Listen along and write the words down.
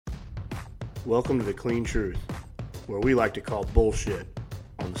Welcome to The Clean Truth, where we like to call bullshit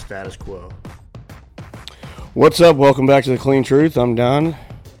on the status quo. What's up? Welcome back to The Clean Truth. I'm Don.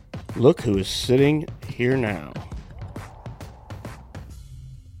 Look who is sitting here now.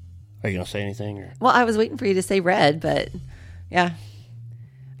 Are you going to say anything? Or? Well, I was waiting for you to say red, but yeah.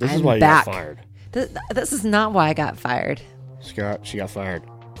 This is why you got fired. This is not why I got fired. Scott, she got fired.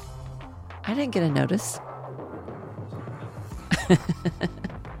 I didn't get a notice.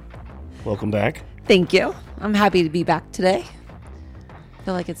 Welcome back. Thank you. I'm happy to be back today.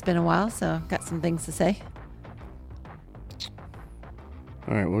 Feel like it's been a while, so I've got some things to say.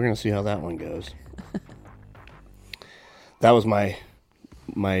 All right, we're going to see how that one goes. That was my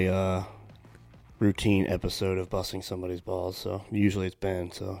routine episode of busting somebody's balls, so usually it's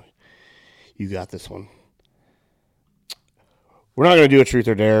Ben, so you got this one. We're not going to do a truth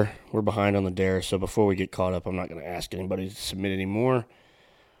or dare. We're behind on the dare, so before we get caught up, I'm not going to ask anybody to submit any more.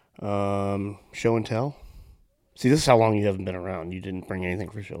 Show and tell. See, this is how long you haven't been around. You didn't bring anything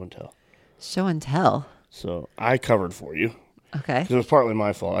for show and tell. Show and tell. So I covered for you. Okay. Because it was partly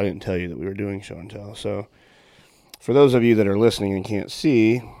my fault. I didn't tell you that we were doing show and tell. So for those of you that are listening and can't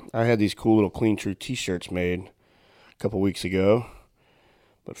see, I had these cool little Clean Truth t-shirts made a couple weeks ago.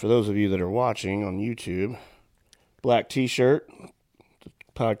 But for those of you that are watching on YouTube, black t-shirt,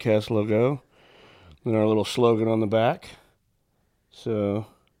 podcast logo, and our little slogan on the back. So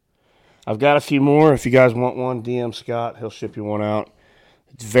I've got a few more. If you guys want one, DM Scott. He'll ship you one out.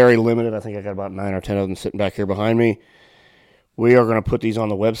 It's very limited. I think I got about 9 or 10 of them sitting back here behind me. We are going to put these on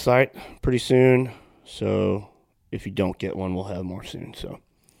the website pretty soon. So if you don't get one, we'll have more soon. So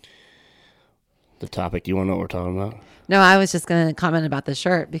the topic, do you want to know what we're talking about? No, I was just going to comment about the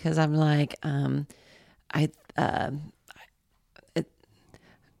shirt because I'm like,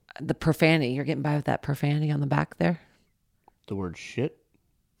 the profanity. You're getting by with that profanity on the back there. The word shit?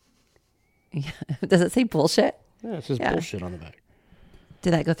 Yeah. Does it say bullshit? Yeah, it says bullshit on the back.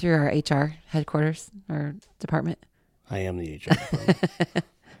 Did that go through our HR headquarters or department? I am the HR department.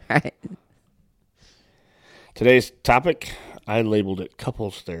 All right. Today's topic, I labeled it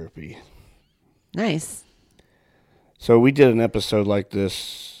couples therapy. Nice. So we did an episode like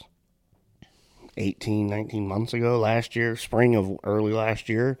this 18, 19 months ago, last year, spring of early last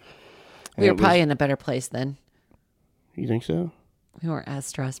year. We were probably in a better place then. You think so? We weren't as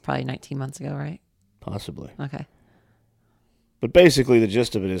stressed probably 19 months ago, right? Possibly. Okay. But basically the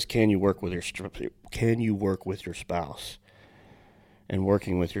gist of it is, can you work with your spouse? And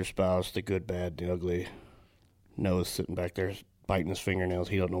working with your spouse, the good, bad, the ugly, Noah's sitting back there biting his fingernails.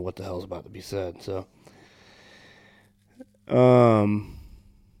 He don't know what the hell's about to be said. So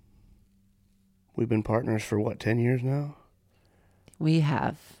we've been partners for 10 years now? We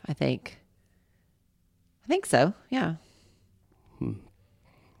have, I think. I think so, yeah.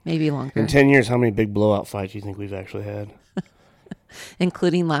 Maybe longer. In 10 years, how many big blowout fights do you think we've actually had?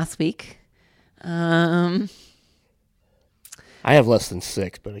 Including last week. I have less than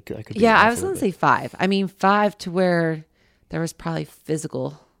 6, but I could be. Yeah, I was going to say 5. I mean, 5 to where there was probably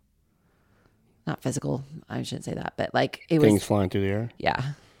not physical, I shouldn't say that, but like it was. Things flying through the air?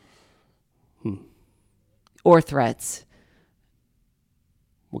 Yeah. Or threats.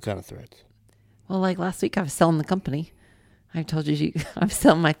 What kind of threats? Well, like last week I was selling the company. I told you I was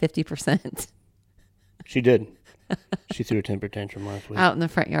selling my 50%. She did. She threw a temper tantrum last week. Out in the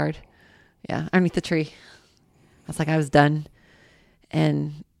front yard. Yeah, underneath the tree. I was like, I was done.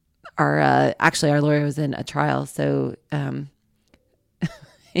 And our lawyer was in a trial, so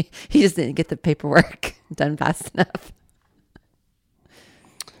he just didn't get the paperwork done fast enough.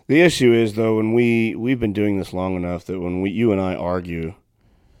 The issue is, though, when we've been doing this long enough that when you and I argue,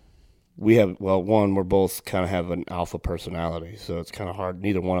 we have, we're both kind of have an alpha personality, so it's kind of hard.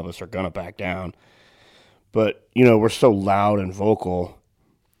 Neither one of us are going to back down. But, we're so loud and vocal,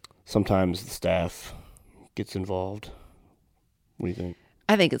 sometimes the staff gets involved. What do you think?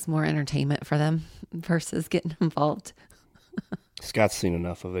 I think it's more entertainment for them versus getting involved. Scott's seen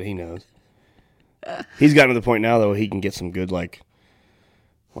enough of it. He knows. He's gotten to the point now, though, he can get some good,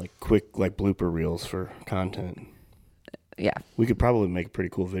 quick, blooper reels for content. Yeah. We could probably make a pretty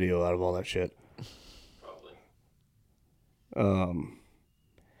cool video out of all that shit. Probably.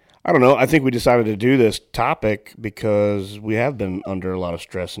 I don't know. I think we decided to do this topic because we have been under a lot of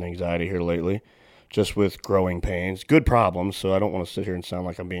stress and anxiety here lately, just with growing pains. Good problems, so I don't want to sit here and sound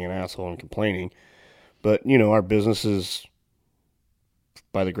like I'm being an asshole and complaining. But, our business is,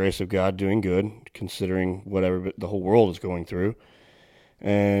 by the grace of God, doing good, considering whatever the whole world is going through.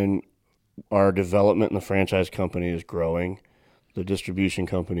 And our development in the franchise company is growing. The distribution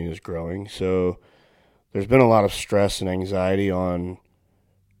company is growing. So there's been a lot of stress and anxiety on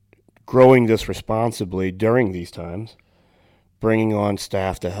growing this responsibly during these times, bringing on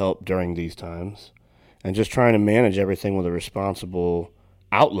staff to help during these times, and just trying to manage everything with a responsible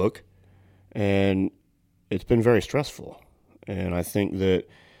outlook. And it's been very stressful. And I think that,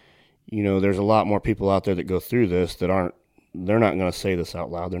 there's a lot more people out there that go through this that they're not going to say this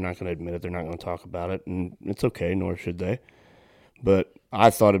out loud. They're not going to admit it. They're not going to talk about it. And it's okay, nor should they. But I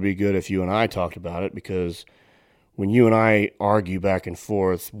thought it'd be good if you and I talked about it, because when you and I argue back and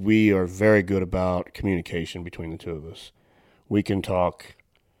forth, we are very good about communication between the two of us. We can talk,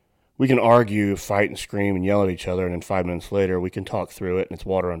 we can argue, fight and scream and yell at each other, and then 5 minutes later we can talk through it and it's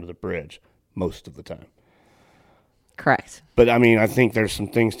water under the bridge most of the time. Correct. But I think there's some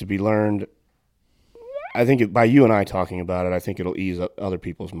things to be learned. I think by you and I talking about it, I think it'll ease other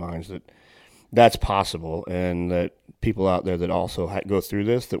people's minds that that's possible, and that people out there that also go through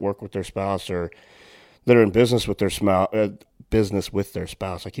this, that work with their spouse or that are in business with their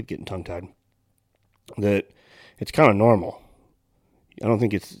spouse. I keep getting tongue-tied. That it's kind of normal. I don't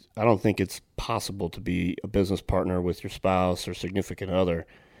think it's possible to be a business partner with your spouse or significant other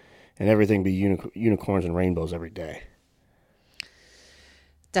and everything be unicorns and rainbows every day.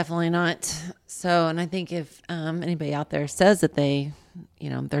 Definitely not. So, and I think if anybody out there says that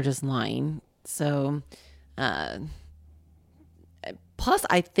they're just lying. So, plus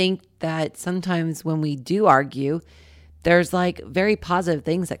I think that sometimes when we do argue, there's like very positive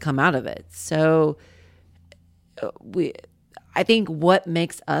things that come out of it. So I think what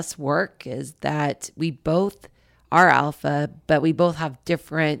makes us work is that we both are alpha, but we both have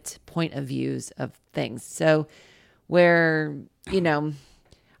different point of views of things. So where,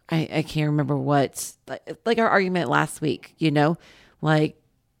 I can't remember what, like our argument last week, like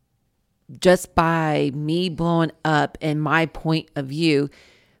just by me blowing up and my point of view,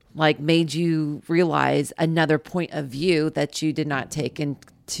 like made you realize another point of view that you did not take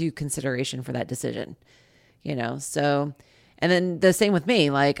into consideration for that decision, so, and then the same with me,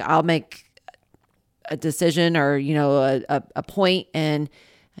 like I'll make a decision or, a point, and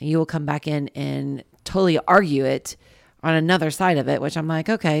you will come back in and totally argue it on another side of it, which I'm like,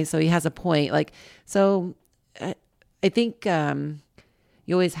 okay, so he has a point. Like, so I think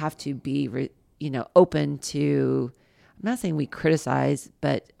you always have to be, open to, I'm not saying we criticize,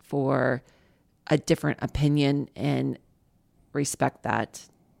 but for a different opinion and respect that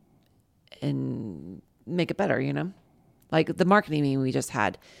and make it better, Like the marketing meeting we just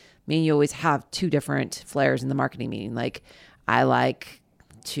had. Me and you always have two different flares in the marketing meeting. Like I like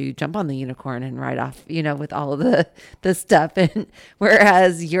to jump on the unicorn and ride off, with all of the stuff. And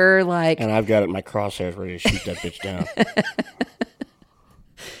whereas you're like, and I've got it in my crosshairs ready to shoot that bitch down.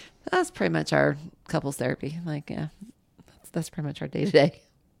 That's pretty much our couples therapy. Like, yeah, that's pretty much our day to day.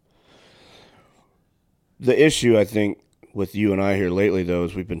 The issue, I think, with you and I here lately, though,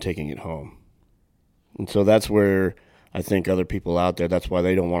 is we've been taking it home. And so that's where I think other people out there, that's why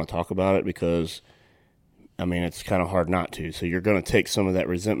they don't want to talk about it, because it's kind of hard not to. So you're going to take some of that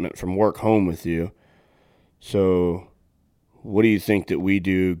resentment from work home with you. So what do you think that we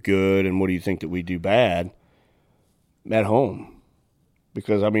do good, and what do you think that we do bad at home?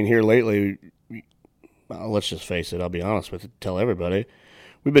 Because, here lately, let's just face it, I'll be honest with it, tell everybody,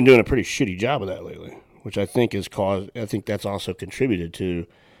 we've been doing a pretty shitty job of that lately, which I think that's also contributed to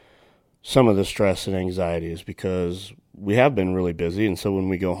some of the stress and anxiety, is because we have been really busy. And so when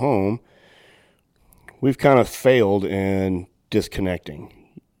we go home, we've kind of failed in disconnecting.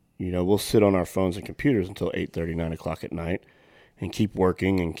 We'll sit on our phones and computers until 8:30, 9 o'clock at night and keep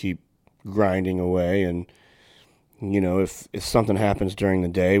working and keep grinding away. And, if something happens during the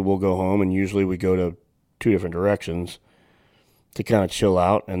day, we'll go home, and usually we go to two different directions to kind of chill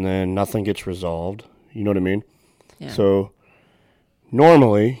out, and then nothing gets resolved. You know what I mean? Yeah. So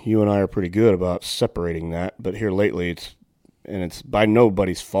normally you and I are pretty good about separating that, but here lately it's by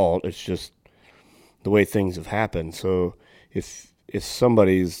nobody's fault. It's just the way things have happened. So if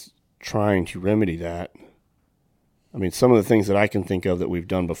somebody's trying to remedy that, some of the things that I can think of that we've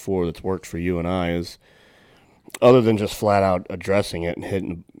done before that's worked for you and I is, other than just flat out addressing it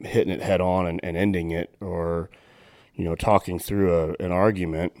and hitting it head on and ending it, or, talking through an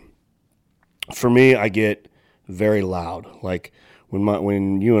argument. For me, I get very loud. Like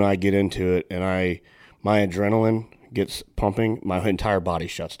when you and I get into it and my adrenaline gets pumping, my entire body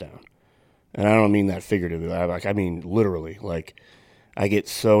shuts down. And I don't mean that figuratively. I mean literally. Like, I get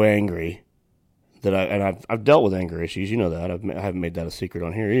so angry that I've dealt with anger issues. You know that. I haven't made that a secret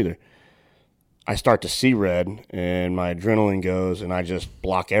on here either. I start to see red, and my adrenaline goes, and I just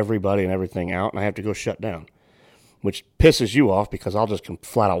block everybody and everything out, and I have to go shut down, which pisses you off because I'll just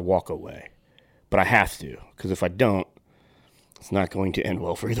flat out walk away. But I have to, because if I don't, It's not going to end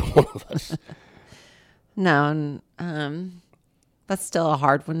well for either one of us. No, and that's still a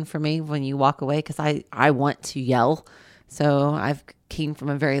hard one for me when you walk away because I want to yell. So I've came from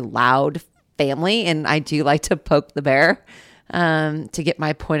a very loud family, and I do like to poke the bear to get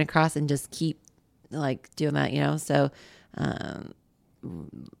my point across and just keep like doing that, So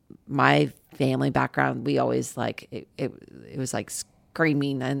my family background, we always like it was like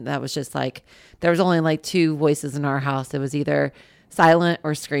screaming, and that was just like there was only like two voices in our house. It was either silent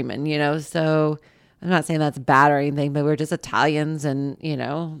or screaming, So I'm not saying that's bad or anything, but we're just Italians, and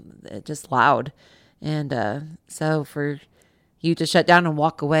just loud. And so for you to shut down and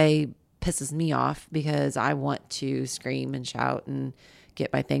walk away pisses me off because I want to scream and shout and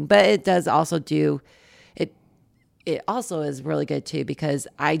get my thing. But it does also do it. It also is really good too because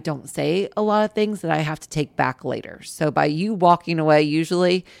I don't say a lot of things that I have to take back later. So by you walking away,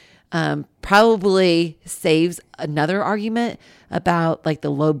 usually probably saves another argument about like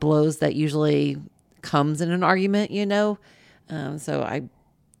the low blows that usually comes in an argument, So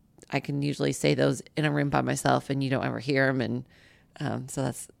I can usually say those in a room by myself, and you don't ever hear them, and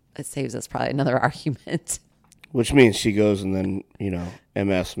so it saves us probably another argument. Which means she goes and then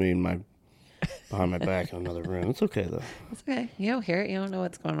MS me behind my back in another room. It's okay though. It's okay. You don't hear it. You don't know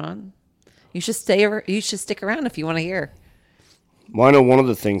what's going on. You should stick around if you want to hear. Well, I know one of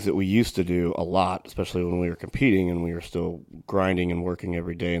the things that we used to do a lot, especially when we were competing and we were still grinding and working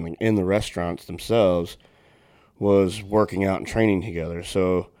every day in the restaurants themselves, was working out and training together.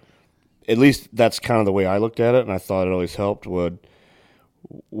 So at least that's kind of the way I looked at it, and I thought it always helped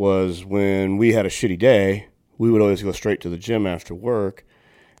was when we had a shitty day, we would always go straight to the gym after work,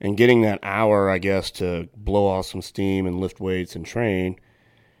 and getting that hour, I guess, to blow off some steam and lift weights and train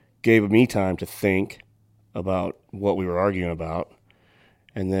gave me time to think about what we were arguing about.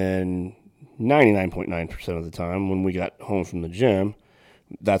 And then 99.9% of the time when we got home from the gym,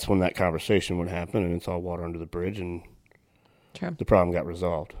 that's when that conversation would happen, and it's all water under the bridge, and True. The problem got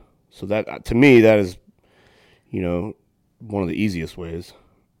resolved. So that, to me, that is, one of the easiest ways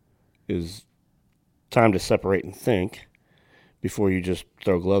is time to separate and think before you just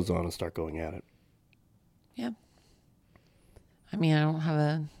throw gloves on and start going at it. Yeah. I mean,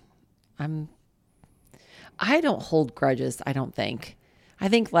 I don't hold grudges, I don't think. I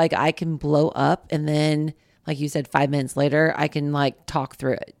think like I can blow up and then, like you said, 5 minutes later, I can like talk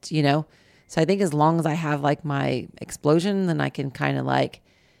through it, So I think as long as I have like my explosion, then I can kind of like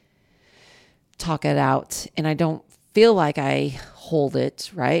talk it out, and I don't feel like I hold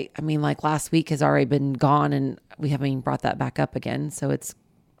it, right? I mean, like last week has already been gone, and we haven't even brought that back up again, so it's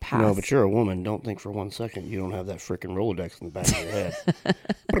past. No, but you're a woman. Don't think for 1 second you don't have that freaking Rolodex in the back of your head.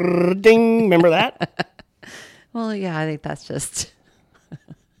 Brrr, ding, remember that? Well, yeah, I think that's just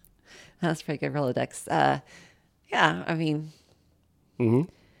that's pretty good Rolodex. Yeah, I mean,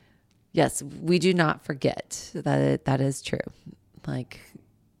 yes, we do not forget that that is true. Like.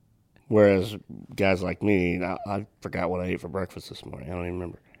 Whereas guys like me, I forgot what I ate for breakfast this morning. I don't even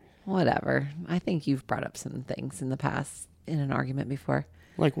remember. Whatever. I think you've brought up some things in the past in an argument before.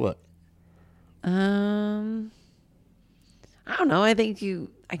 Like what? I don't know. I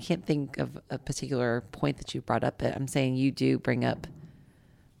can't think of a particular point that you brought up, but I'm saying you do bring up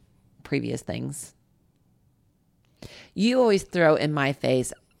previous things. You always throw in my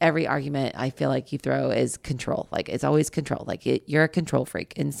face every argument I feel like you throw is control. Like it's always control. Like you're a control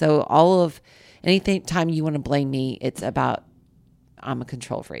freak. And so anything time you want to blame me, it's about I'm a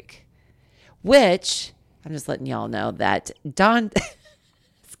control freak. Which I'm just letting y'all know that Don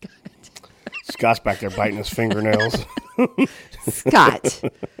Scott's back there biting his fingernails. Scott.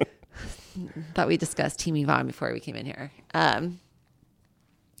 Thought we discussed Team Yvonne before we came in here.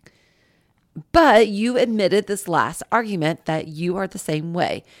 But you admitted this last argument that you are the same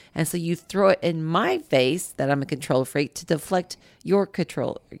way. And so you throw it in my face that I'm a control freak to deflect your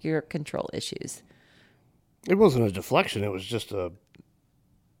control issues. It wasn't a deflection. It was just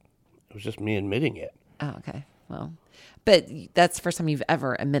me admitting it. Oh, okay. Well, but that's the first time you've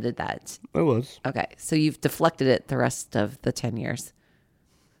ever admitted that. It was. Okay. So you've deflected it the rest of the 10 years.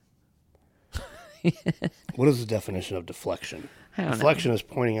 What is the definition of deflection? Deflection is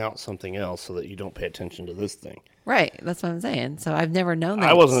pointing out something else so that you don't pay attention to this thing. Right. That's what I'm saying. So I've never known that.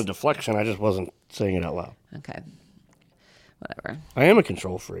 I wasn't a deflection. I just wasn't saying it out loud. Okay. Whatever. I am a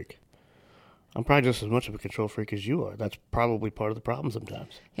control freak. I'm probably just as much of a control freak as you are. That's probably part of the problem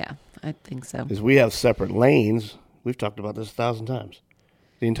sometimes. Yeah, I think so. Is we have separate lanes. We've talked about this 1,000 times.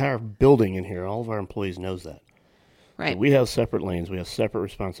 The entire building in here, all of our employees knows that. Right. So we have separate lanes. We have separate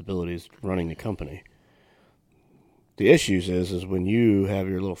responsibilities running the company. The issues is when you have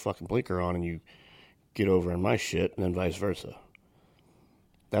your little fucking blinker on and you get over in my shit, and then vice versa.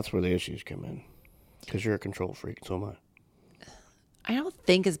 That's where the issues come in. Because you're a control freak, and so am I. I don't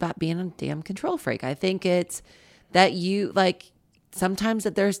think it's about being a damn control freak. I think it's that you like sometimes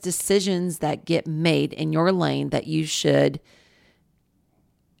that there's decisions that get made in your lane that you should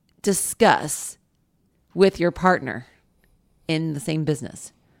discuss with your partner in the same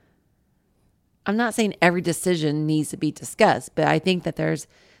business. I'm not saying every decision needs to be discussed, but I think that there's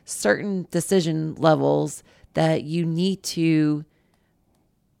certain decision levels that you need to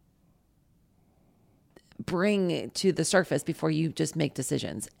bring to the surface before you just make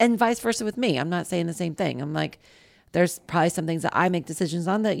decisions, and vice versa with me. I'm not saying the same thing. I'm like, there's probably some things that I make decisions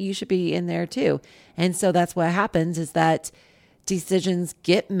on that you should be in there too. And so that's what happens is that decisions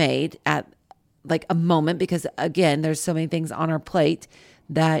get made at like a moment, because again, there's so many things on our plate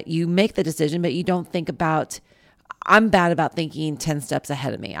that you make the decision, but you don't think about, I'm bad about thinking 10 steps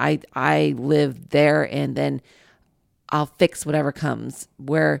ahead of me. I live there and then I'll fix whatever comes,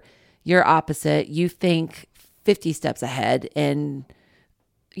 where you're opposite. You think 50 steps ahead and,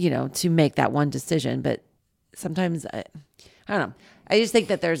 to make that one decision. But sometimes, I don't know. I just think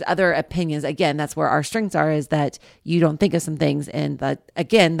that there's other opinions. Again, that's where our strengths are, is that you don't think of some things. And that,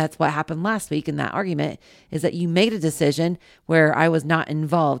 again, that's what happened last week in that argument, is that you made a decision where I was not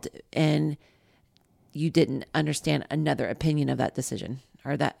involved and you didn't understand another opinion of that decision,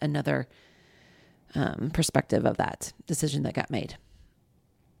 or that another perspective of that decision that got made.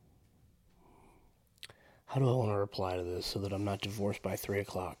 How do I want to reply to this so that I'm not divorced by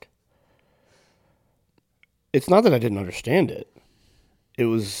 3:00? It's not that I didn't understand it. It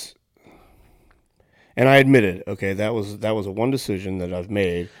was, and I admit it. Okay, that was a one decision that I've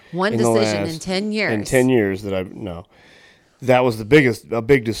made. One decision in 10 years. In 10 years that was a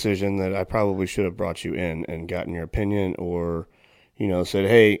big decision that I probably should have brought you in and gotten your opinion, or, said,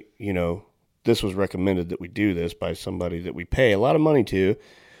 hey, this was recommended that we do this by somebody that we pay a lot of money to.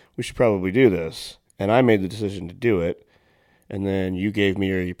 We should probably do this. And I made the decision to do it. And then you gave me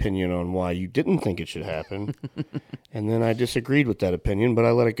your opinion on why you didn't think it should happen. And then I disagreed with that opinion, but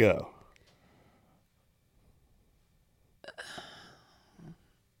I let it go.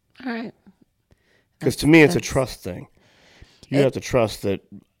 All right. Because to me, it's a trust thing. You have to trust that,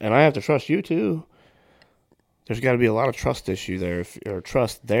 and I have to trust you too. There's got to be a lot of trust issue there,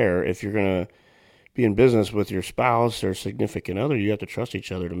 trust there. If you're going to be in business with your spouse or significant other, you have to trust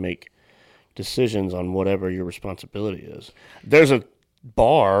each other to make decisions on whatever your responsibility is. There's a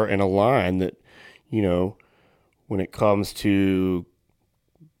bar and a line that, when it comes to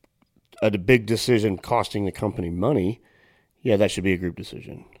a big decision costing the company money, yeah, that should be a group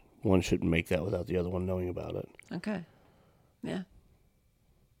decision. One shouldn't make that without the other one knowing about it. Okay. Yeah.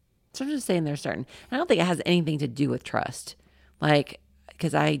 So I'm just saying there's certain, I don't think it has anything to do with trust. Like,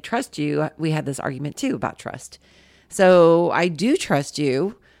 because I trust you, we had this argument too about trust. So I do trust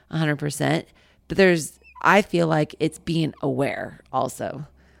you 100%, but I feel like it's being aware also.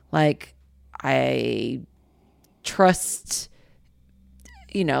 Like, I trust,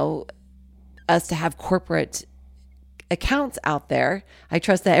 us to have corporate accounts out there. I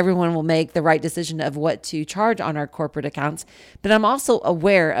trust that everyone will make the right decision of what to charge on our corporate accounts, but I'm also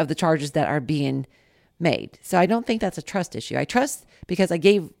aware of the charges that are being made. So I don't think that's a trust issue. I trust because I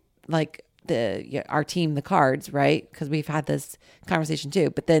gave our team the cards, right? Because we've had this conversation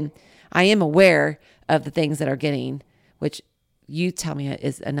too. But then I am aware of the things that are getting, which you tell me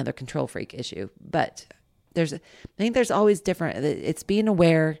is another control freak issue. But I think there's always different. It's being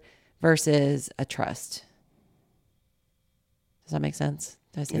aware versus a trust. Does that make sense?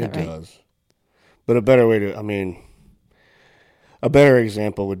 Did I say that right? It does. But a better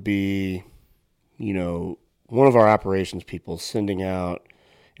example would be, one of our operations people sending out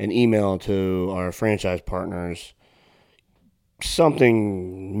an email to our franchise partners,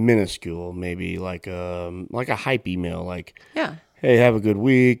 something minuscule, maybe like a hype email, like, yeah, hey, have a good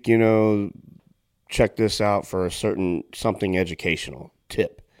week, check this out for something educational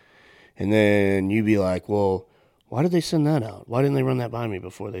tip. And then you'd be like, well, why did they send that out? Why didn't they run that by me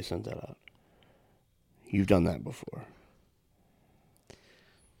before they sent that out? You've done that before.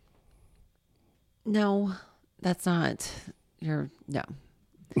 No, that's not no.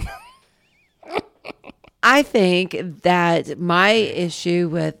 I think that my issue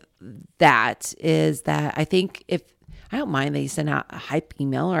with that is that I think I don't mind that you send out a hype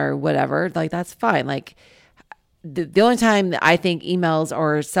email or whatever, like that's fine. Like the only time that I think emails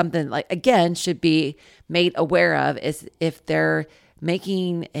or something like, again, should be made aware of is if they're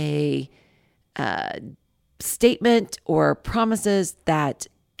making a statement or promises that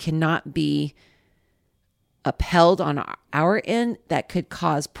cannot be upheld on our end that could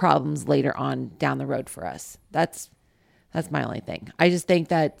cause problems later on down the road for us. That's That's my only thing. I just think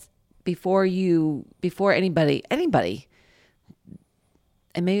that before anybody,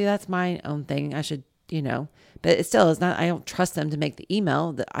 and maybe that's my own thing. I should, but it still is not, I don't trust them to make the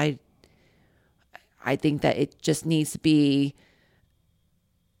email. That I think that it just needs to be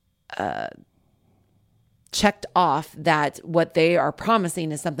checked off that what they are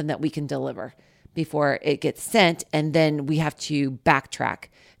promising is something that we can deliver before it gets sent, and then we have to backtrack.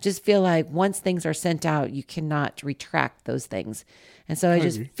 Just feel like once things are sent out, you cannot retract those things. And so I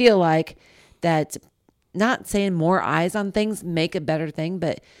just feel like that, not saying more eyes on things make a better thing,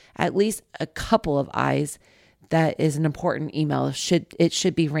 but at least a couple of eyes, that is an important email. It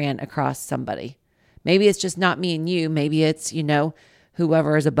should be ran across somebody. Maybe it's just not me and you. Maybe it's,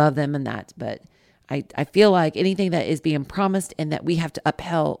 whoever is above them and that. But I feel like anything that is being promised and that we have to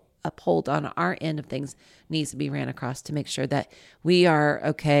uphold on our end of things needs to be ran across to make sure that we are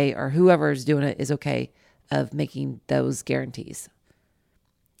okay, or whoever is doing it is okay of making those guarantees.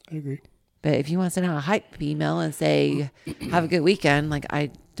 I agree. But if you want to send out a hype email and say, have a good weekend, like,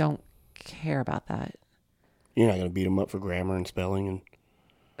 I don't care about that. You're not going to beat them up for grammar and spelling. And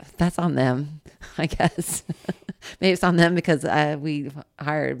that's on them, I guess. Maybe it's on them because we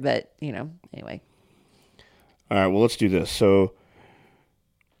hired, but, anyway. All right, well, let's do this. So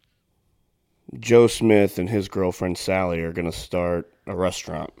Joe Smith and his girlfriend Sally are going to start a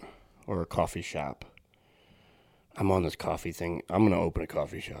restaurant or a coffee shop. I'm on this coffee thing. I'm going to open a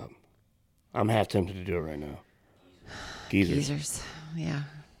coffee shop. I'm half tempted to do it right now. Geezers. Yeah.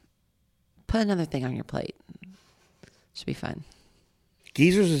 Put another thing on your plate. Should be fun.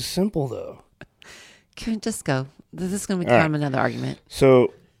 Geezers is simple, though. Can we just go? This is going to become another argument.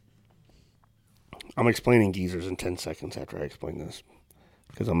 So I'm explaining geezers in 10 seconds after I explain this,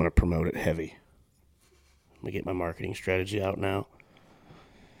 because I'm going to promote it heavy. I'm going to get my marketing strategy out now.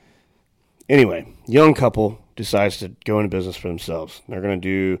 Anyway, young couple decides to go into business for themselves. They're going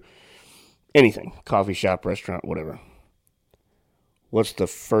to do anything, coffee shop, restaurant, whatever. What's the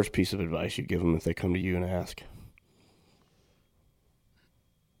first piece of advice you give them if they come to you and ask?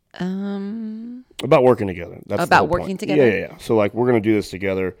 About working together. That's about working together? Yeah. So, like, we're going to do this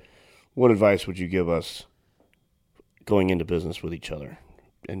together. What advice would you give us going into business with each other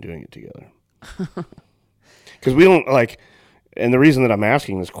and doing it together? Because we don't, like, and the reason that I'm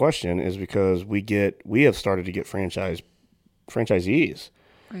asking this question is because we have started to get franchisees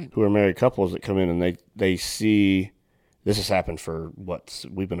who are married couples that come in and they see, this has happened for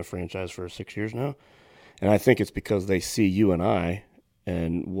we've been a franchise for 6 years now. And I think it's because they see you and I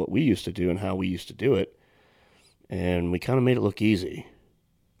and what we used to do and how we used to do it. And we kind of made it look easy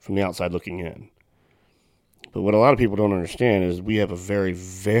from the outside looking in. But what a lot of people don't understand is we have a very,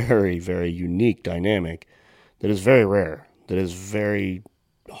 very, very unique dynamic that is very rare, that is very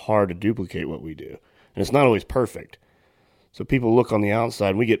hard to duplicate what we do. And it's not always perfect. So people look on the outside,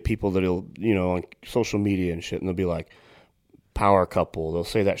 and we get people that'll, on social media and shit, and they'll be like, power couple. They'll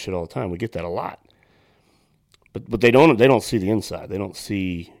say that shit all the time. We get that a lot. But they don't see the inside. They don't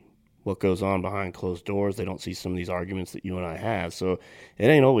see what goes on behind closed doors. They don't see some of these arguments that you and I have. So it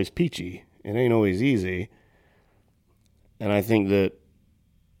ain't always peachy. It ain't always easy. And I think that,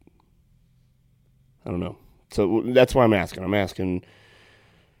 I don't know. So that's why I'm asking.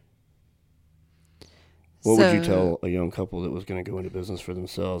 What would you tell a young couple that was going to go into business for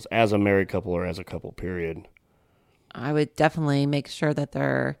themselves as a married couple or as a couple, period? I would definitely make sure that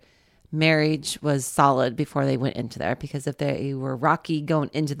their marriage was solid before they went into there, because if they were rocky going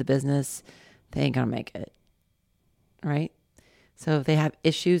into the business, they ain't going to make it. Right? So if they have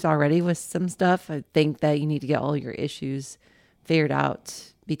issues already with some stuff, I think that you need to get all your issues figured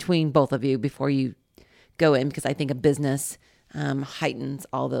out between both of you before you go in, because I think a business heightens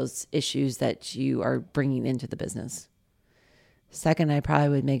all those issues that you are bringing into the business. Second, I probably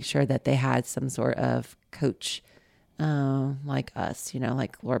would make sure that they had some sort of coach like us,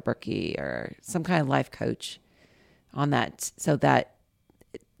 like Laura Berkey or some kind of life coach on that, so that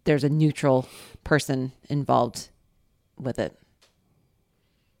there's a neutral person involved with it.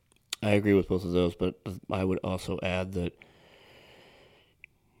 I agree with both of those, but I would also add that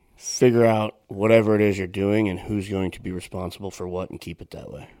figure out whatever it is you're doing and who's going to be responsible for what and keep it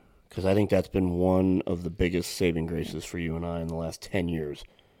that way. Because I think that's been one of the biggest saving graces for you and I in the last 10 years,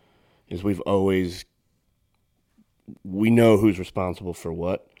 is we know who's responsible for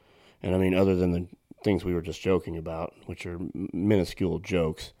what. And I mean, other than the things we were just joking about, which are minuscule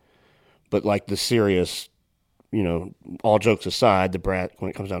jokes, but like the serious, all jokes aside, when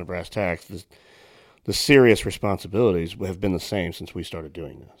it comes down to brass tacks, the serious responsibilities have been the same since we started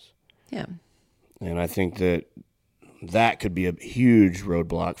doing this. Yeah. And I think that could be a huge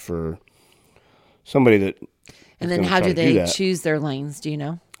roadblock for somebody that... And then how do they choose their lanes? Do you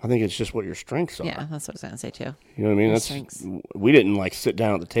know? I think it's just what your strengths are. Yeah, that's what I was going to say too. You know what I mean? Strengths. We didn't like sit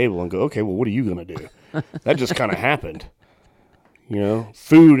down at the table and go, okay, well, what are you going to do? That just kind of happened. You know,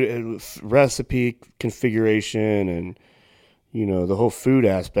 food recipe configuration and, you know, the whole food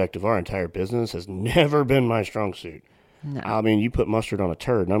aspect of our entire business has never been my strong suit. No. I mean, you put mustard on a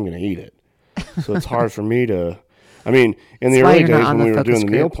turd and I'm going to eat it. So it's hard for me to, I mean, in the early days when we were doing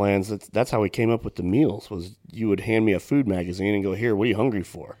the meal plans, that's how we came up with the meals was you would hand me a food magazine and go, here, what are you hungry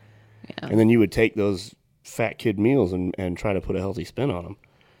for? Yeah. And then you would take those fat kid meals and try to put a healthy spin on them.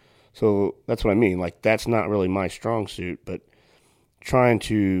 So that's what I mean. Like, that's not really my strong suit, but trying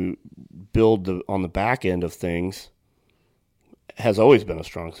to build on the back end of things has always been a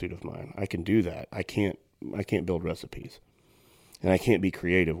strong suit of mine. I can do that. I can't build recipes, and I can't be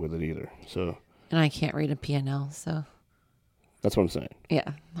creative with it either. So, and I can't read a P&L, so that's what I'm saying.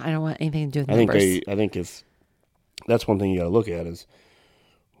 Yeah, I don't want anything to do with numbers. I think if that's one thing you got to look at is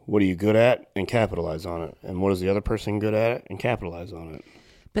what are you good at and capitalize on it, and what is the other person good at and capitalize on it.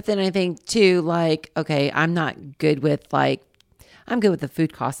 But then I think too, like, okay, I'm not good with I'm good with the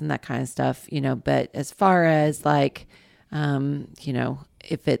food costs and that kind of stuff, you know. But as far as like, you know,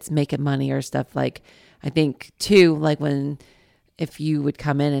 if it's making money or stuff, like, I think too, like if you would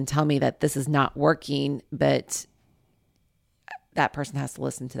come in and tell me that this is not working, but that person has to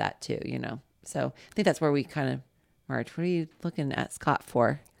listen to that too, you know. So I think that's where we kind of merge. What are you looking at Scott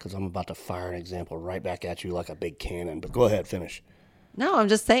for? Because I'm about to fire an example right back at you like a big cannon. But go ahead, finish. No, I'm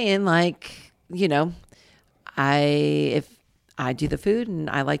just saying, like, you know, if I do the food and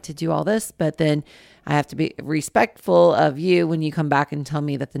I like to do all this, but then I have to be respectful of you when you come back and tell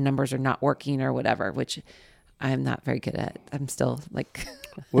me that the numbers are not working or whatever, which I'm not very good at. I'm still like.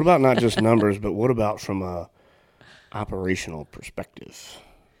 What about not just numbers, but what about from a operational perspective?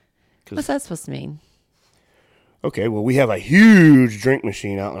 What's that supposed to mean? Okay, well, we have a huge drink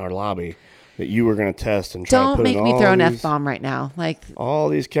machine out in our lobby that you were going to test and try to put in all these. Don't make me throw an F-bomb right now. Like all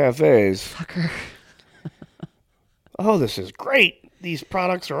these cafes. Fucker. Oh, this is great. These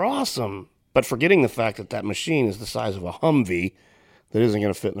products are awesome. But forgetting the fact that machine is the size of a Humvee that isn't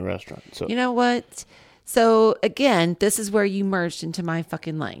going to fit in the restaurant. So you know what? So again, this is where you merged into my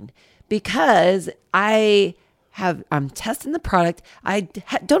fucking lane because I'm testing the product. I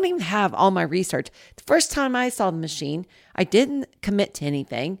don't even have all my research. The first time I saw the machine, I didn't commit to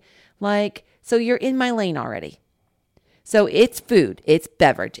anything. Like, so you're in my lane already. So it's food, it's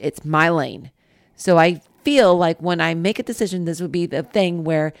beverage, it's my lane. So I feel like when I make a decision, this would be the thing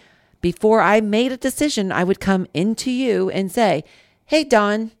where before I made a decision, I would come into you and say, hey,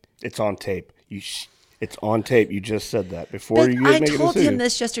 Don. It's on tape. It's on tape. You just said that before you make a decision. I told him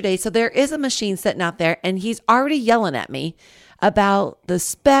this yesterday. So there is a machine sitting out there and he's already yelling at me about the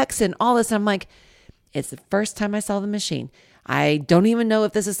specs and all this. And I'm like, it's the first time I saw the machine. I don't even know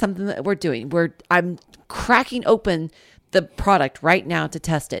if this is something that we're doing. I'm cracking open the product right now to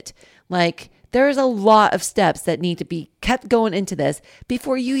test it. Like, there's a lot of steps that need to be kept going into this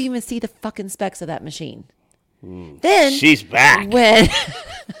before you even see the fucking specs of that machine. Then she's back. When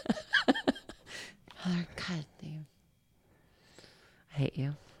God damn. I hate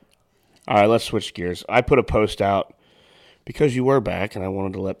you. All right, let's switch gears. I put a post out because you were back and I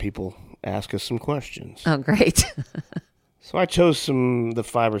wanted to let people ask us some questions. Oh, great. So I chose the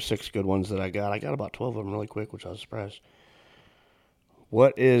 5 or 6 good ones that I got. I got about 12 of them really quick, which I was surprised.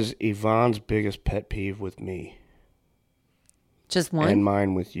 What is Yvonne's biggest pet peeve with me? Just one? And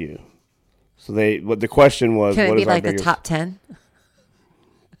mine with you. So the question was, can what it is be like our biggest, the top 10?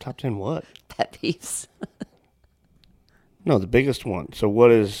 Top 10 what? Pet peeves. No, the biggest one. So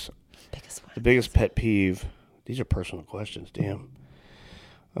what is the biggest pet peeve? These are personal questions, damn.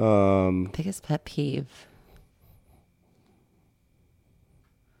 Biggest pet peeve.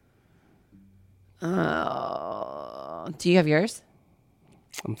 Oh, do you have yours?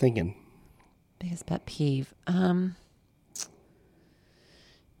 I'm thinking. Biggest pet peeve. I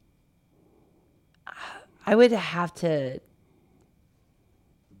would have to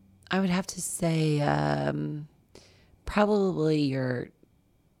say probably your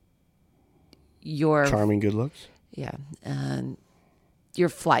charming good looks. Yeah, your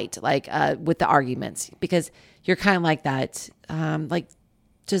flight, like with the arguments, because you're kind of like that, like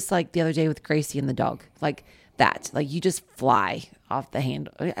just like the other day with Gracie and the dog, like that, like you just fly off the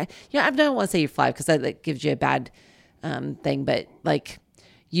handle. I don't want to say you fly because that gives you a bad thing, but like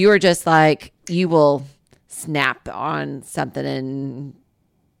you are just like you will snap on something and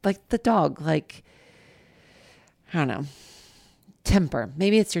like the dog, like I don't know, temper.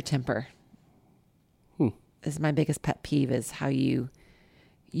 Maybe it's your temper. Is my biggest pet peeve is how you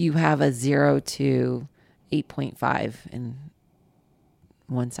have a 0 to 8.5 in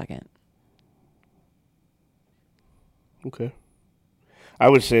 1 second. Okay. I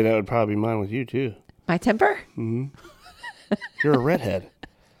would say that would probably be mine with you, too. My temper? You're a redhead.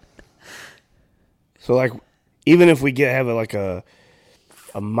 So, like, even if we have a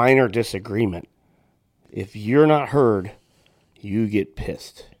minor disagreement, if you're not heard, you get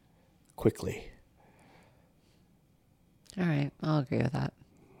pissed quickly. All right. I'll agree with that.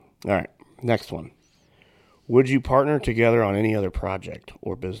 All right. Next one. Would you partner together on any other project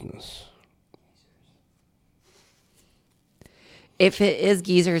or business? If it is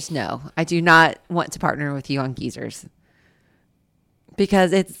geezers, no. I do not want to partner with you on geezers.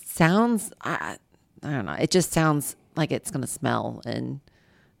 Because it sounds, I don't know. It just sounds like it's going to smell, and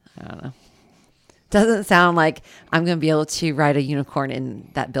I don't know. Doesn't sound like I'm going to be able to ride a unicorn in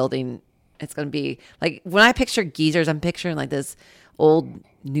that building. It's going to be like, when I picture geezers, I'm picturing like this old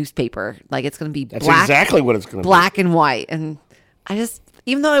newspaper. Like, it's going to be That's black, exactly what it's going to be. Black and white. And I just,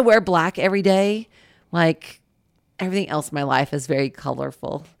 even though I wear black every day, like, everything else in my life is very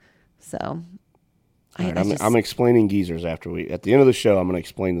colorful. So I'm explaining geezers at the end of the show. I'm going to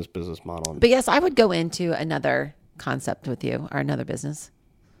explain this business model. But yes, I would go into another concept with you, or another business,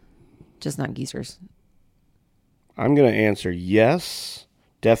 just not geezers. I'm going to answer yes,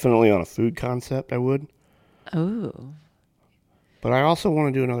 definitely on a food concept. I would. Oh, but I also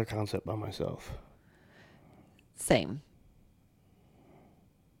want to do another concept by myself. Same.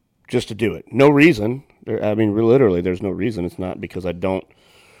 Just to do it. No reason. I mean, literally, there's no reason. It's not because I don't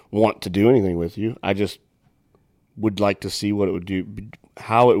want to do anything with you. I just would like to see what it would do,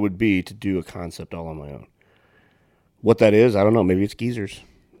 how it would be to do a concept all on my own. What that is, I don't know. Maybe it's geezers.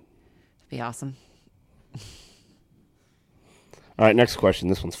 That'd be awesome. All right, next question.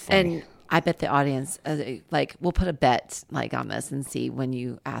 This one's funny. And I bet the audience, like, we'll put a bet like on this and see when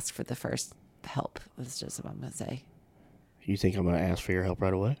you ask for the first help. That's just what I'm going to say. You think I'm going to ask for your help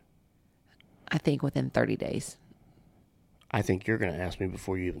right away? I think within 30 days. I think you're going to ask me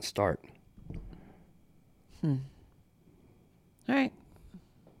before you even start. All right.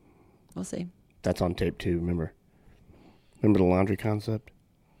 We'll see. That's on tape too, remember? Remember the laundry concept?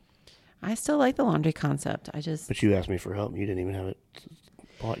 I still like the laundry concept. But you asked me for help and you didn't even have it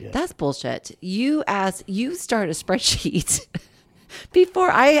bought yet. That's bullshit. You start a spreadsheet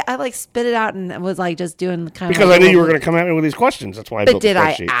before I like spit it out and was like just doing kind of. Because I knew you were going to come at me with these questions. That's why I built the spreadsheet.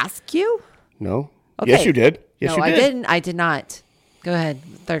 But did I ask you? No. Okay. Yes, you did. Yes, no, you did. I didn't. I did not. Go ahead.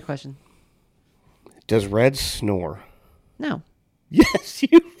 Third question. Does Red snore? No. Yes,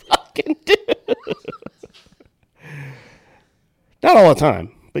 you fucking do. Not all the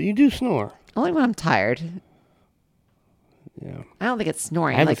time, but you do snore. Only when I'm tired. Yeah. I don't think it's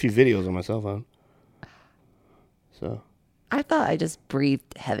snoring. I have a few videos on my cell phone. So. I thought I just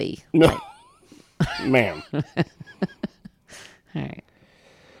breathed heavy. No. Ma'am. All right.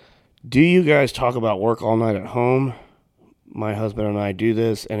 Do you guys talk about work all night at home? My husband and I do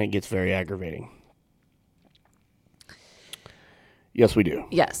this, and it gets very aggravating. Yes, we do.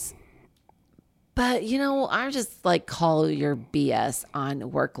 Yes. But, I just like call your BS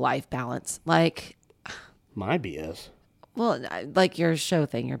on work-life balance. Like. My BS? Well, like your show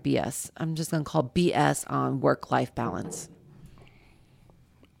thing, your BS. I'm just going to call BS on work-life balance.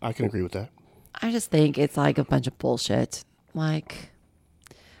 I can agree with that. I just think it's like a bunch of bullshit. Like,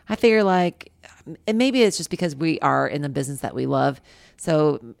 I figure like, and maybe it's just because we are in the business that we love.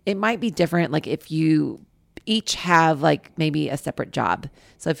 So it might be different. Like if you each have like maybe a separate job.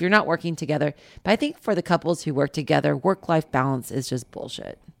 So if you're not working together, but I think for the couples who work together, work-life balance is just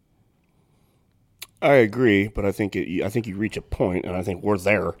bullshit. I agree, but I think you reach a point, and I think we're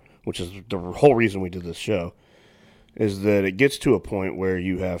there, which is the whole reason we did this show, is that it gets to a point where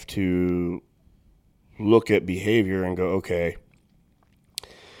you have to look at behavior and go, okay,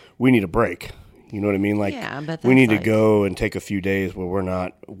 we need a break. You know what I mean? Like, yeah, but we need to go and take a few days where we're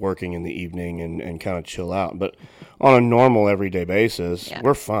not working in the evening and kind of chill out. But on a normal everyday basis,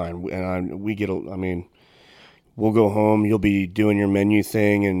 we're fine. And we'll go home. You'll be doing your menu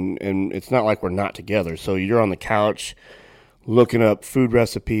thing, and it's not like we're not together. So you're on the couch looking up food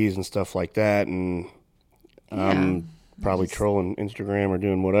recipes and stuff like that, and I'm probably trolling Instagram or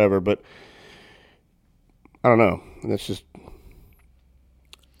doing whatever. But I don't know. That's just.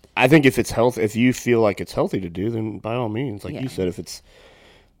 I think if you feel like it's healthy to do, then by all means, like you said,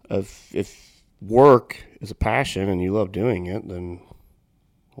 if work is a passion and you love doing it, then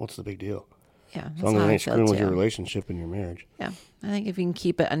what's the big deal? Yeah, as long as it ain't screwing with your relationship and your marriage. Yeah, I think if you can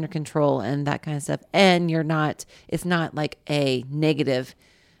keep it under control and that kind of stuff, and it's not like a negative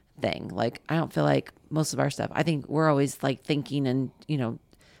thing. Like I don't feel like most of our stuff. I think we're always like thinking and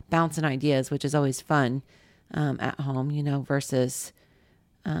bouncing ideas, which is always fun. at home, versus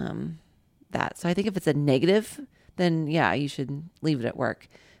that. So I think if it's a negative, then yeah, you should leave it at work.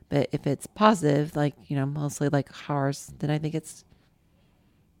 But if it's positive, like, mostly like ours, then I think it's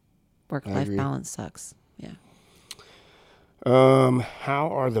work-life balance sucks. Yeah. How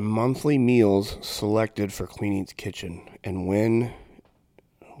are the monthly meals selected for Cleaning's Kitchen, and when?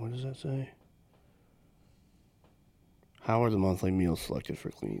 What does that say? How are the monthly meals selected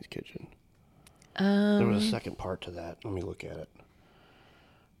for Cleaning's Kitchen? There was a second part to that. Let me look at it.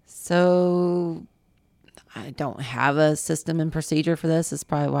 So I don't have a system and procedure for this. It's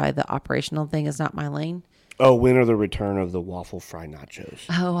probably why the operational thing is not my lane. Oh, when are the return of the waffle fry nachos?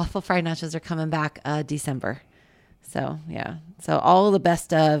 Oh, waffle fry nachos are coming back December. So, yeah. So all the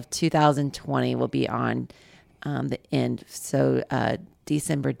best of 2020 will be on the end. So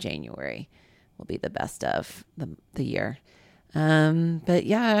December, January will be the best of the year. But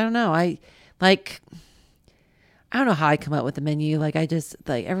yeah, I don't know. I don't know how I come up with the menu. Like, I just,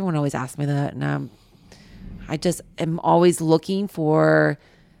 like, everyone always asks me that. And I just am always looking for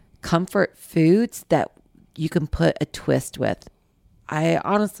comfort foods that you can put a twist with. I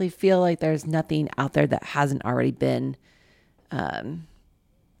honestly feel like there's nothing out there that hasn't already been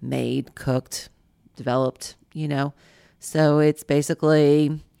made, cooked, developed, So it's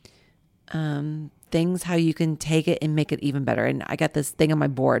basically things how you can take it and make it even better. And I got this thing on my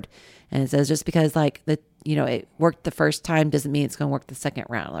board, and it says just because like it worked the first time doesn't mean it's going to work the second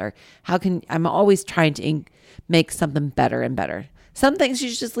round. Or I'm always trying to make something better and better. Some things you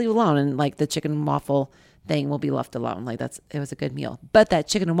should just leave alone, and like the chicken and waffle thing will be left alone. Like it was a good meal. But that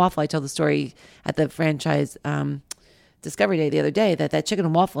chicken and waffle, I told the story at the franchise Discovery Day the other day that chicken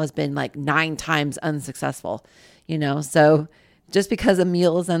and waffle has been like 9 times unsuccessful, So just because a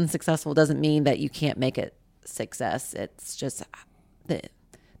meal is unsuccessful doesn't mean that you can't make it success. It's just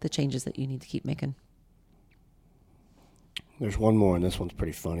the changes that you need to keep making. There's one more, and this one's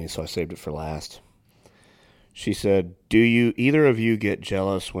pretty funny, so I saved it for last. She said, "Do either of you get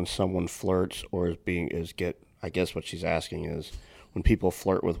jealous when someone flirts, or I guess what she's asking is, when people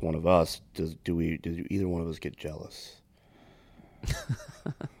flirt with one of us, do either one of us get jealous?"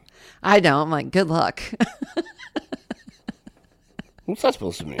 I don't. I'm like, good luck. What's that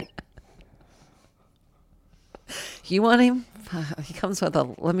supposed to mean? You want him? He comes with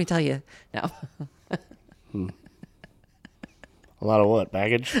let me tell you. No. A lot of what?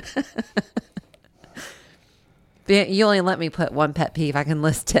 Baggage? You only let me put one pet peeve. I can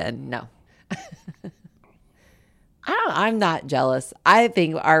list 10. No. I'm not jealous. I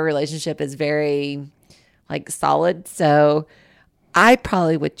think our relationship is very solid. So I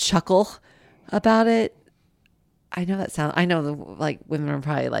probably would chuckle about it. I know women are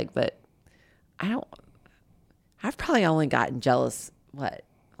probably but I've probably only gotten jealous,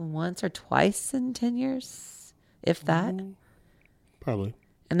 once or twice in 10 years, if that. Probably.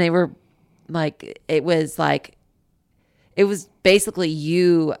 And they were it was basically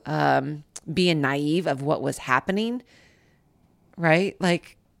you being naive of what was happening, right?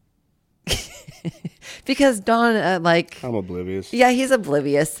 Because Don, I'm oblivious. Yeah, he's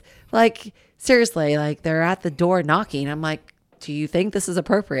oblivious. Seriously, they're at the door knocking. I'm like, do you think this is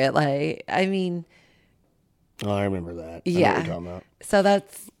appropriate? I mean. Oh, I remember that. Yeah. I know what you're talking about. So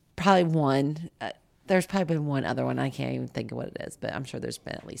that's probably one. There's probably been one other one. I can't even think of what it is, but I'm sure there's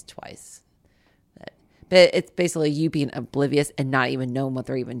been at least twice. But it's basically you being oblivious and not even knowing what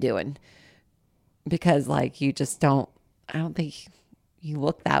they're even doing. Because you just don't, I don't think you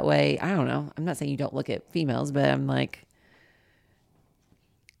look that way. I don't know. I'm not saying you don't look at females, but I'm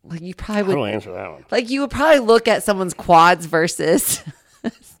you probably would. How do I answer that one? You would probably look at someone's quads versus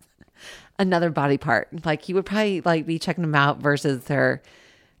another body part. You would probably be checking them out versus their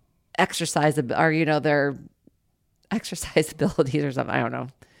exercise or their exercise abilities or something. I don't know.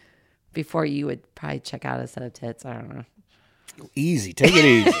 Before you would probably check out a set of tits. I don't know. Easy. Take it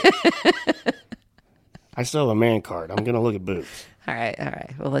easy. I still have a man card. I'm going to look at boobs. All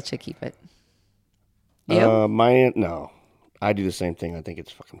right. We'll let you keep it. No. I do the same thing. I think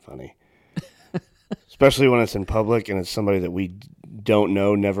it's fucking funny. Especially when it's in public and it's somebody that we don't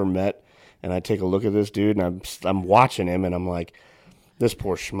know, never met. And I take a look at this dude and I'm watching him and I'm like, this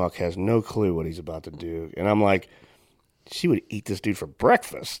poor schmuck has no clue what he's about to do. And I'm like, she would eat this dude for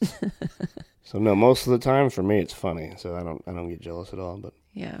breakfast. So no, most of the time for me it's funny. So I don't get jealous at all. But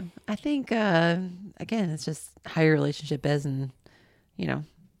yeah, I think again, it's just how your relationship is, and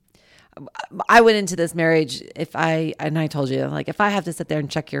I went into this marriage and I told you if I have to sit there and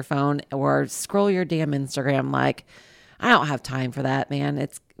check your phone or scroll your damn Instagram, I don't have time for that, man.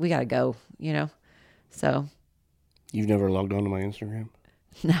 We gotta go, So you've never logged on to my Instagram?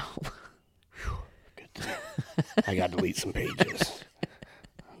 No. Good thing. I got to delete some pages.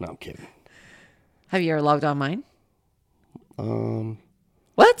 No, I'm kidding. Have you ever logged on mine? Um,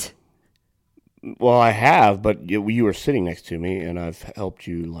 What? Well, I have, but you were sitting next to me, and I've helped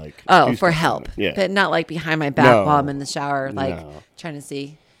you, like... Oh, do for stuff on help. it. Yeah. But not like behind my back No. while I'm in the shower, like No. trying to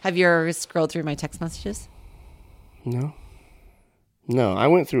see. Have you ever scrolled through my text messages? No. No, I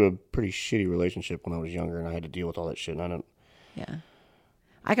went through a pretty shitty relationship when I was younger, and I had to deal with all that shit, and I don't... Yeah.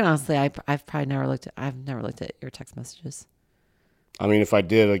 I can honestly, I've probably never looked at, I've never looked at your text messages. I mean, if I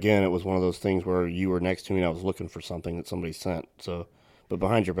did, again, it was one of those things where you were next to me and I was looking for something that somebody sent. So, but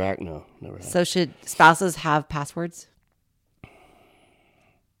behind your back, no, never have. So should spouses have passwords?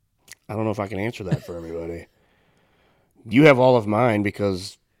 I don't know if I can answer that for everybody. You have all of mine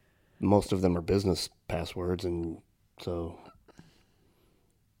because most of them are business passwords, and so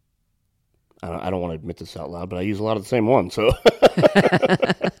I don't want to admit this out loud, but I use a lot of the same ones. So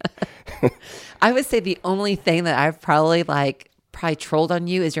I would say the only thing that I've probably trolled on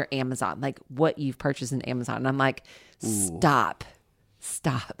you is your Amazon, like what you've purchased in Amazon. And I'm like, stop.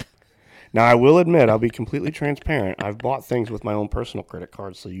 Now, I will admit, I'll be completely transparent. I've bought things with my own personal credit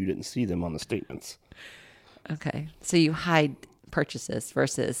card, so you didn't see them on the statements. Okay. So you hide purchases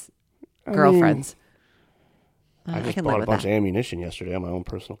versus girlfriends. I just can bought live a with bunch that. of ammunition yesterday on my own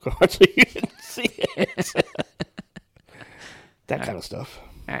personal card, so you didn't see it. That kind of stuff.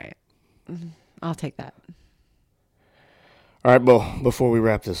 All right. I'll take that. All right, well, before we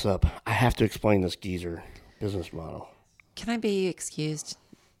wrap this up, I have to explain this geezer business model. Can I be excused?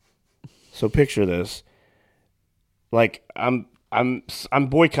 So picture this. Like, I'm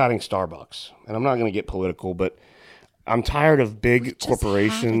boycotting Starbucks, and I'm not going to get political, but I'm tired of big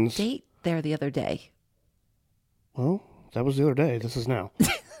corporations. Just had a date there the other day. Well, that was the other day. This is now.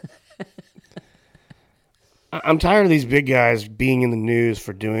 I'm tired of these big guys being in the news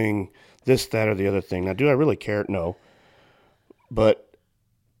for doing this, that, or the other thing. Now, do I really care? No. But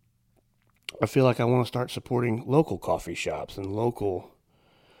I feel like I want to start supporting local coffee shops and local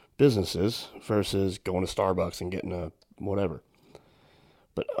businesses versus going to Starbucks and getting a whatever.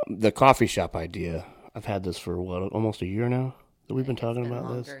 But the coffee shop idea, I've had this for, almost a year now that we've been talking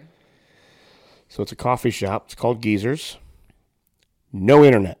about this. So it's a coffee shop. It's called Geezers. No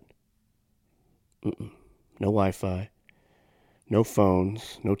internet. No Wi-Fi. No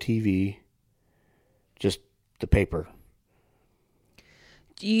phones. No TV. Just the paper.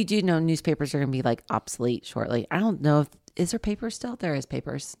 You do know newspapers are going to be obsolete shortly. I don't know is there papers still? There is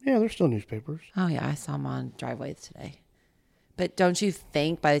papers. Yeah, there's still newspapers. Oh yeah, I saw them on driveways today. But don't you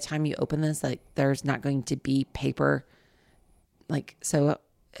think by the time you open this, there's not going to be paper? So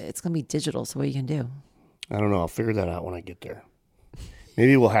it's going to be digital. So what are you going to do? I don't know. I'll figure that out when I get there.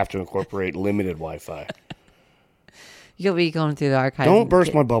 Maybe we'll have to incorporate limited Wi-Fi. You'll be going through the archives. Don't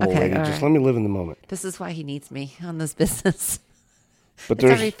burst my bubble, Okay, lady. all Just right. let me live in the moment. This is why he needs me on this business. But It's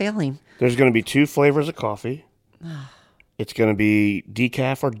already failing. there's going to be 2 flavors of coffee. It's going to be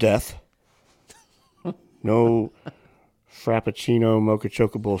decaf or death. No frappuccino, mocha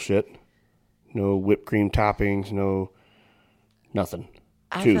choca bullshit. No whipped cream toppings. No nothing.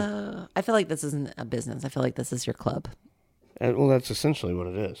 2. I feel like this isn't a business. I feel like this is your club. Well, that's essentially what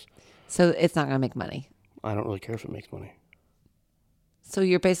it is. So it's not going to make money. I don't really care if it makes money. So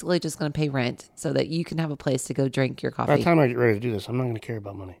you're basically just going to pay rent so that you can have a place to go drink your By the coffee. time I get ready to do this, I'm not going to care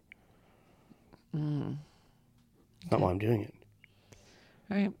about money. Not why I'm doing it.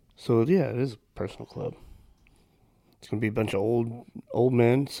 All right. So, yeah, it is a personal club. It's going to be a bunch of old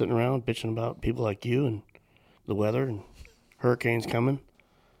men sitting around bitching about people like you and the weather and hurricanes coming.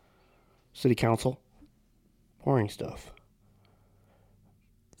 City council. Boring stuff.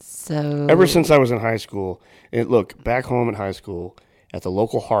 So Ever since I was in high school, look, back home in high school, at the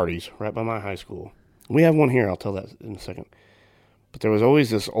local Hardee's, right by my high school. We have one here, I'll tell that in a second. But there was always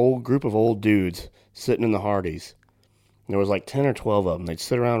this old group of old dudes sitting in the Hardee's. There was 10 or 12 of them. They'd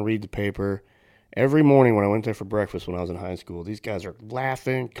sit around and read the paper. Every morning when I went there for breakfast when I was in high school, these guys are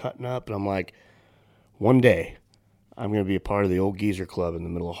laughing, cutting up, and I'm like, one day, I'm going to be a part of the old geezer club in the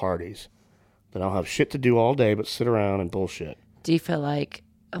middle of Hardee's. Then I'll have shit to do all day but sit around and bullshit. do you feel like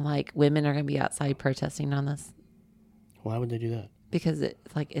women are going to be outside protesting on this? Why would they do that? Because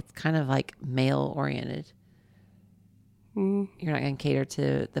it's kind of male oriented. You're not going to cater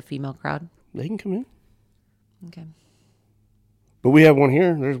to the female crowd? They can come in. Okay. But we have one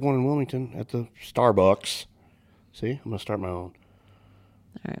here. There's one in Wilmington at the Starbucks. See, I'm going to start my own.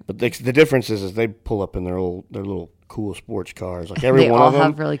 All right. But the difference is they pull up in their little cool sports cars. Every They one all of them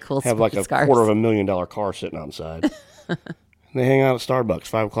have really cool have sports a cars. $250,000 car sitting outside. They hang out at Starbucks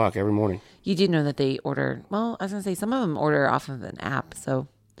 5 o'clock every morning. You do know that they order, well, I was going to say some of them order off of an app. So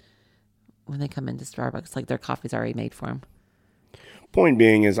when they come into Starbucks, like their coffee's already made for them. Point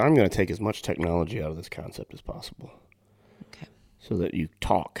being is I'm going to take as much technology out of this concept as possible. Okay. So that you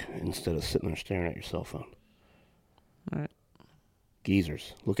talk instead of sitting there staring at your cell phone. All right.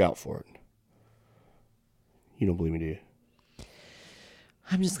 Geezers, look out for it. You don't believe me, do you?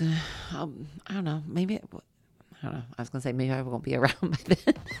 I'm just going to, I don't know, maybe, I don't know. I was going to say maybe I won't be around by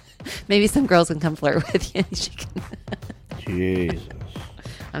then. Maybe some girls can come flirt with you. She can. Jesus.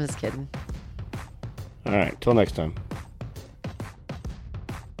 I'm just kidding. All right, till next time.